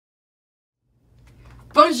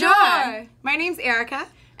Hi, my name's Erica.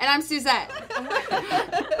 And I'm Suzette.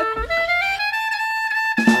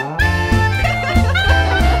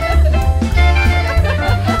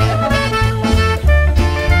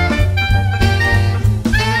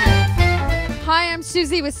 Hi, I'm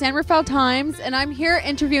Susie with San Rafael Times, and I'm here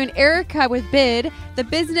interviewing Erica with BID, the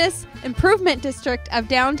Business Improvement District of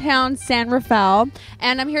downtown San Rafael.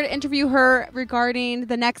 And I'm here to interview her regarding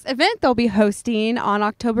the next event they'll be hosting on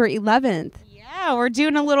October 11th. Yeah, we're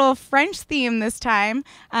doing a little French theme this time.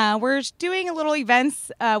 We're doing a little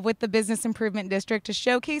events with the Business Improvement District to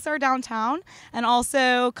showcase our downtown and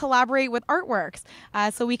also collaborate with artworks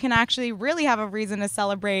so we can actually really have a reason to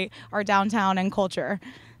celebrate our downtown and culture.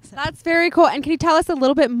 That's very cool. And can you tell us a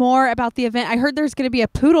little bit more about the event? I heard there's going to be a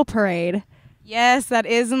poodle parade. Yes, that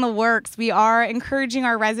is in the works. We are encouraging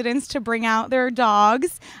our residents to bring out their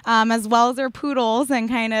dogs as well as their poodles and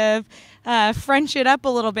kind of French it up a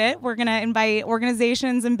little bit. We're going to invite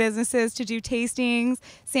organizations and businesses to do tastings,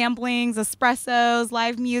 samplings, espressos,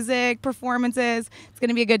 live music, performances. It's going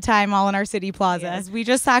to be a good time all in our city plaza. Yes. We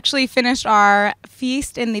just actually finished our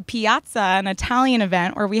feast in the Piazza, an Italian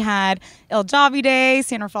event where we had Il Davide,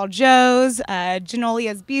 San Rafael Joe's,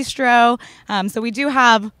 Ginolia's Bistro. So we do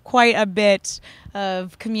have quite a bit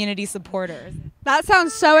of community supporters. That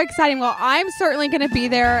sounds so exciting. Well, I'm certainly going to be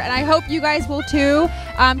there, and I hope you guys will too.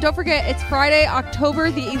 Don't forget, it's Friday,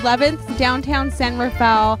 October the 11th, downtown San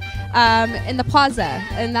Rafael, in the plaza,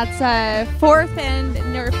 and that's 4th and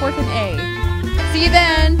A. See you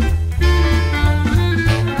then.